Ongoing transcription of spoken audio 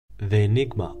The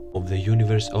enigma of the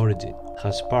universe origin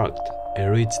has sparked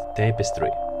a rich tapestry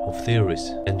of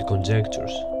theories and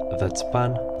conjectures that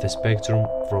span the spectrum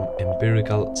from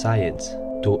empirical science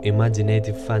to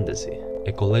imaginative fantasy.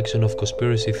 A collection of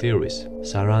conspiracy theories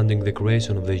surrounding the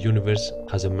creation of the universe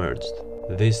has emerged.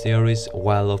 These theories,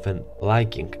 while often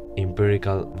lacking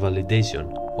empirical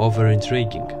validation, offer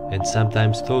intriguing and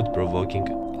sometimes thought-provoking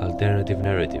alternative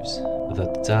narratives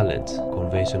that challenge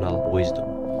conventional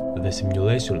wisdom. The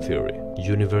simulation theory,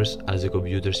 universe as a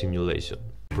computer simulation,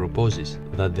 proposes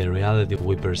that the reality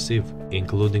we perceive,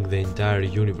 including the entire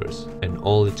universe and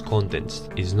all its contents,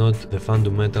 is not the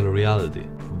fundamental reality,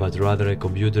 but rather a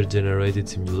computer-generated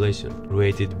simulation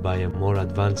created by a more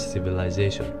advanced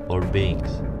civilization or beings.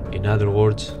 In other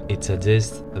words, it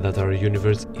suggests that our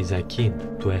universe is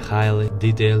akin to a highly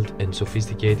detailed and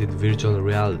sophisticated virtual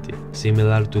reality,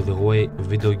 similar to the way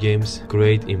video games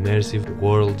create immersive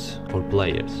worlds for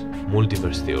players.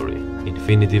 Multiverse theory,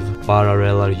 infinitive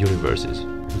parallel universes.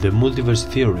 The multiverse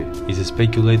theory is a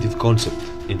speculative concept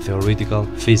in theoretical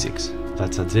physics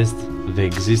that suggests the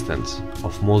existence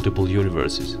of multiple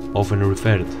universes, often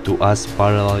referred to as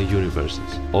parallel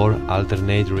universes or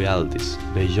alternate realities,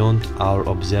 beyond our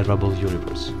observable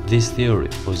universe. This theory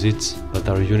posits that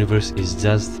our universe is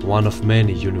just one of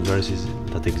many universes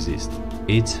that exist,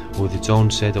 each with its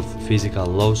own set of physical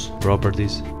laws,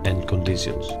 properties, and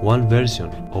conditions. One version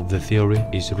of the theory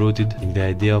is rooted in the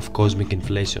idea of cosmic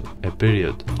inflation, a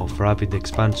period of rapid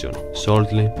expansion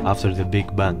shortly after the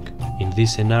Big Bang. In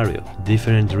this scenario,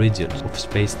 different regions of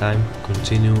space-time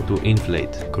continue to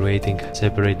inflate, creating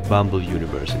separate bubble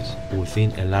universes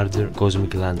within a larger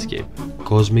cosmic landscape.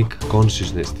 Cosmic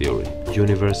consciousness theory,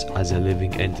 universe as a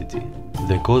living entity.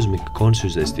 The cosmic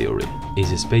consciousness theory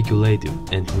is a speculative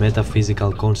and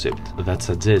metaphysical concept that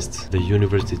suggests the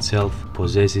universe itself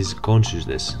possesses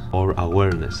consciousness or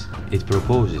awareness. It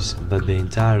proposes that the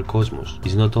entire cosmos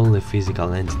is not only a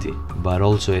physical entity, but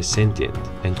also a sentient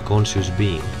and conscious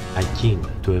being, akin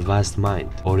to a vast mind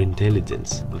or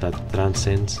intelligence that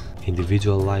transcends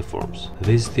individual life forms.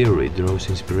 This theory draws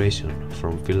inspiration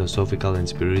from philosophical and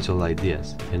spiritual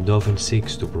ideas and often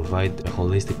seeks to provide a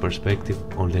holistic perspective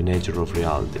on the nature of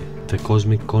reality. The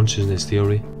cosmic consciousness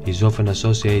theory is often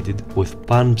associated with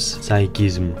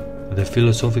panpsychism, the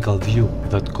philosophical view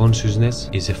that consciousness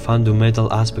is a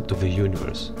fundamental aspect of the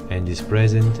universe and is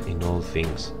present in all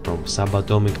things, from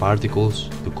subatomic particles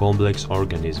to complex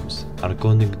organisms.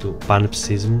 According to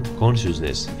panpsychism,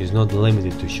 consciousness is not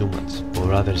limited to humans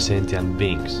or other sentient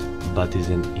beings, but is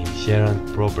an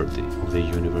inherent property of the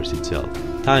universe itself.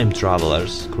 Time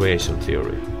travelers' creation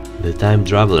theory. The time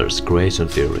traveler's creation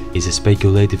theory is a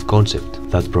speculative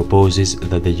concept that proposes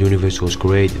that the universe was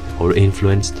created or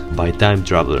influenced by time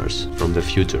travelers from the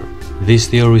future. This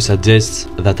theory suggests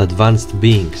that advanced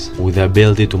beings with the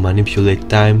ability to manipulate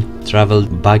time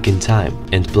traveled back in time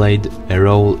and played a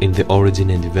role in the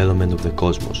origin and development of the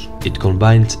cosmos. It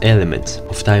combines elements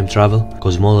of time travel,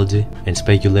 cosmology, and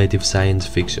speculative science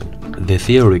fiction. The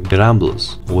theory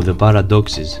grapbles with the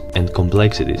paradoxes and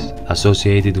complexities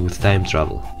associated with time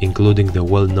travel, including the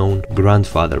well-known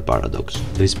grandfather paradox.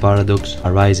 This paradox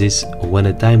arises when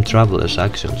a time traveler's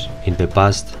actions in the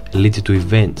past lead to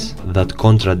events that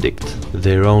contradict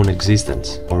their own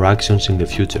existence or actions in the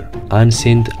future.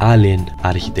 Ancient alien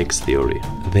architects theory.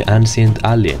 The ancient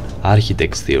alien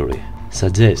architects theory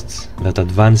suggests that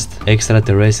advanced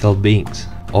extraterrestrial beings,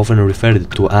 often referred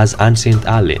to as ancient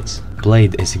aliens,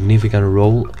 played a significant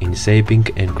role in shaping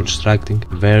and constructing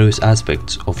various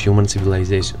aspects of human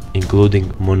civilization,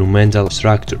 including monumental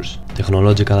structures,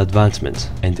 technological advancements,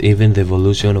 and even the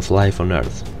evolution of life on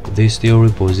Earth. This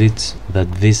theory posits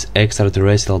that these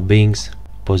extraterrestrial beings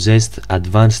possessed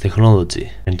advanced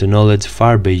technology and knowledge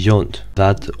far beyond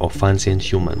that of ancient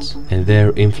humans, and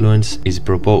their influence is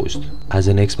proposed as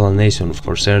an explanation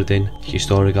for certain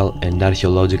historical and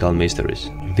archaeological mysteries.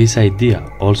 This idea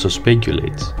also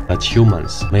speculates that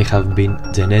humans may have been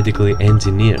genetically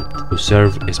engineered to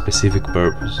serve a specific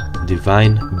purpose.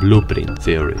 Divine blueprint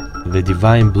theory. The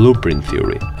divine blueprint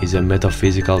theory is a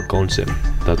metaphysical concept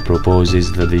that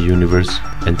proposes that the universe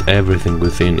and everything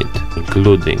within it,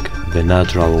 including the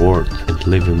natural world and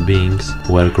living beings,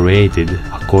 were created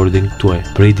according to a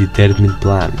predetermined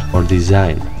plan or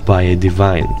design by a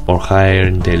divine or higher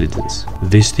intelligence.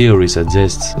 This theory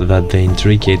suggests that the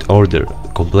intricate order,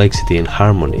 complexity and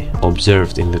harmony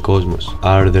observed in the cosmos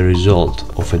are the result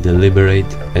of a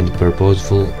deliberate and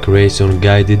purposeful creation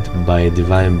guided by a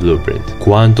divine blueprint.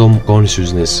 Quantum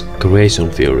consciousness creation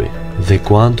theory. The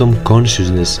quantum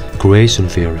consciousness creation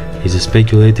theory is a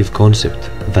speculative concept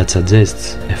that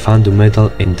suggests a fundamental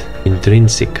and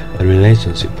intrinsic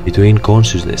relationship between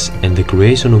consciousness and the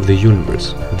creation of the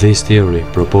universe. This theory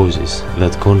proposes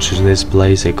that consciousness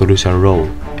plays a crucial role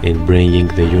in bringing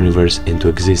the universe into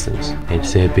existence and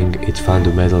shaping its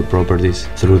fundamental properties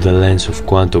through the lens of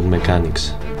quantum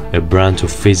mechanics, a branch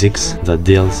of physics that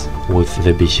deals with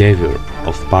the behavior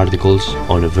of particles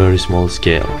on a very small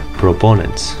scale.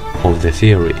 Proponents of the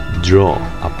theory draw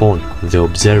upon the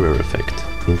observer effect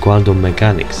in quantum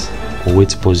mechanics,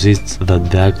 which posits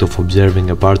that the act of observing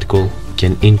a particle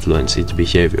can influence its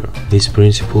behavior. This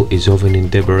principle is often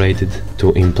interpreted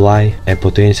to imply a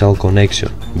potential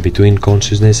connection between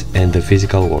consciousness and the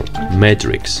physical world.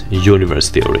 Matrix universe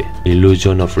theory,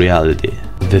 illusion of reality.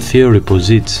 The theory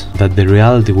posits that the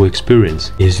reality we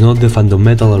experience is not the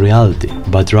fundamental reality,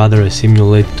 but rather a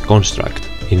simulated construct.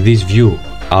 In this view,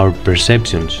 our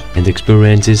perceptions and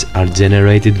experiences are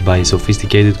generated by a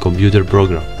sophisticated computer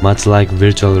program, much like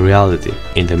virtual reality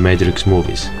in the Matrix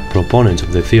movies. Proponents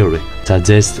of the theory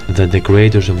suggest that the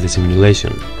creators of the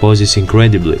simulation possess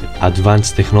incredibly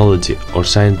advanced technology or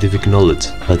scientific knowledge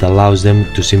that allows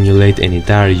them to simulate an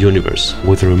entire universe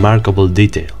with remarkable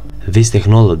detail. This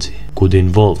technology could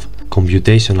involve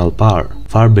computational power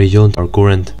far beyond our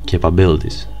current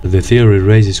capabilities. The theory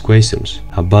raises questions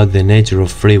about the nature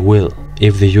of free will.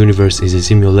 If the universe is a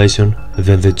simulation,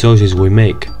 then the choices we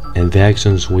make and the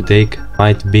actions we take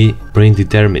might be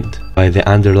predetermined by the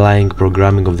underlying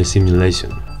programming of the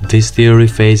simulation. This theory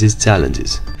faces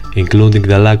challenges, including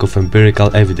the lack of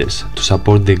empirical evidence to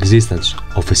support the existence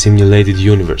of a simulated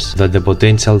universe, that the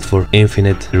potential for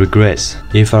infinite regress.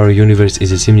 If our universe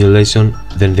is a simulation,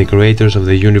 then the creators of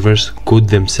the universe could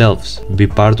themselves be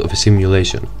part of a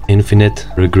simulation. Infinite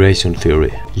regression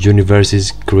theory,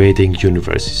 universes creating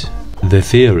universes. The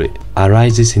theory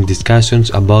arises in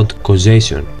discussions about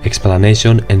causation,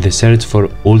 explanation, and the search for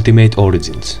ultimate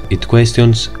origins. It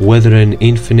questions whether an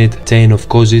infinite chain of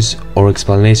causes or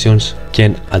explanations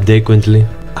can adequately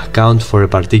account for a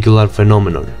particular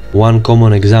phenomenon. One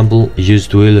common example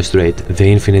used to illustrate the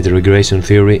infinite regression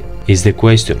theory is the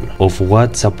question of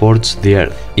what supports the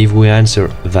Earth. If we answer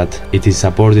that it is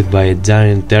supported by a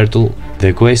giant turtle,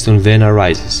 the question then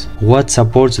arises, what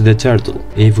supports the turtle?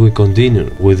 If we continue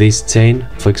with this chain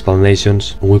of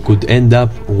explanations, we could end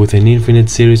up with an infinite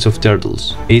series of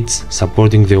turtles, each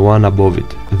supporting the one above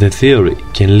it. The theory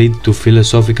can lead to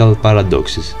philosophical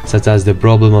paradoxes, such as the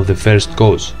problem of the first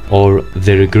cause or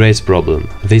the regress problem.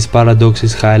 These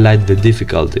paradoxes highlight the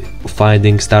difficulty of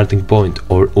finding starting point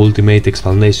or ultimate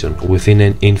explanation within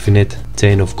an infinite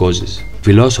chain of causes.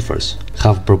 Philosophers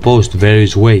have proposed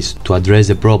various ways to address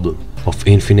the problem of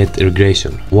infinite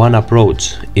regression. One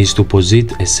approach is to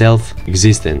posit a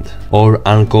self-existent or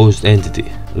uncaused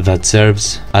entity that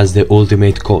serves as the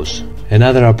ultimate cause.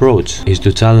 Another approach is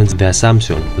to challenge the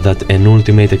assumption that an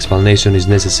ultimate explanation is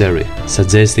necessary,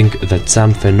 suggesting that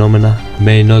some phenomena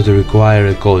may not require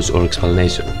a cause or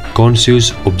explanation.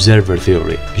 Conscious observer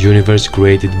theory, universe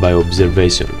created by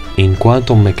observation. In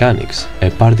quantum mechanics,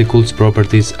 a particle's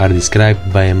properties are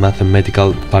described by a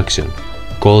mathematical function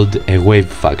called a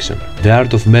wave function. The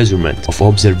art of measurement of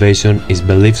observation is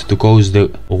believed to cause the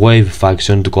wave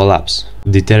function to collapse,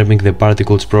 determining the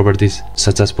particle's properties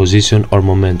such as position or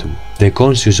momentum. The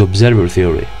conscious observer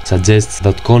theory suggests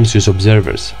that conscious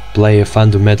observers play a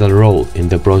fundamental role in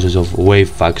the process of wave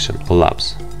function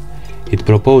collapse. It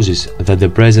proposes that the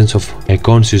presence of a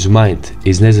conscious mind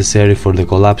is necessary for the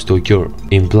collapse to occur,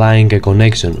 implying a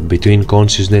connection between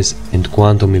consciousness and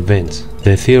quantum events.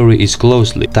 The theory is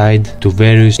closely tied to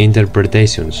various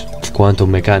interpretations of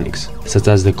quantum mechanics, such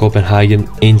as the Copenhagen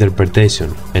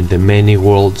interpretation and the many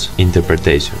worlds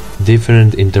interpretation.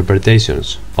 Different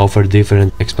interpretations offer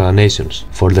different explanations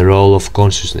for the role of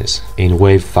consciousness in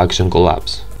wave function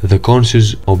collapse. The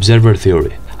conscious observer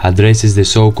theory addresses the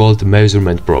so-called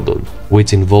measurement problem,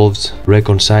 which involves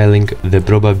reconciling the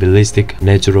probabilistic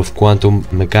nature of quantum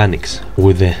mechanics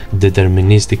with the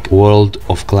deterministic world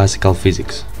of classical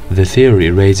physics. The theory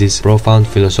raises profound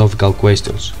philosophical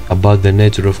questions about the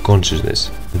nature of consciousness,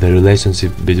 the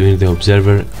relationship between the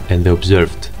observer and the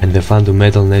observed, and the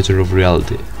fundamental nature of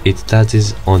reality. It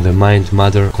touches on the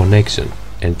mind-matter connection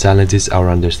and challenges our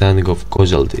understanding of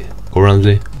causality.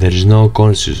 Currently, there is no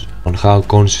consensus on how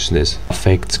consciousness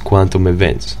affects quantum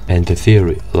events, and the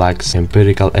theory lacks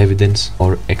empirical evidence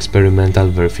or experimental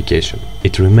verification.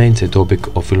 It remains a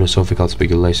topic of philosophical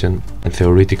speculation and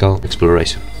theoretical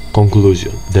exploration.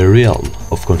 Conclusion. The realm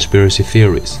of conspiracy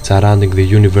theories surrounding the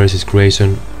universe's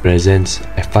creation presents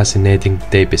a fascinating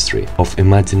tapestry of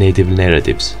imaginative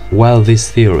narratives. While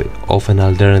this theory offers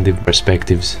alternative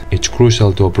perspectives, it's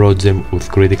crucial to approach them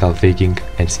with critical thinking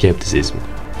and skepticism.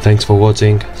 Thanks for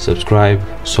watching, subscribe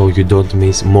so you don't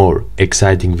miss more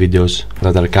exciting videos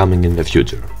that are coming in the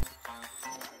future.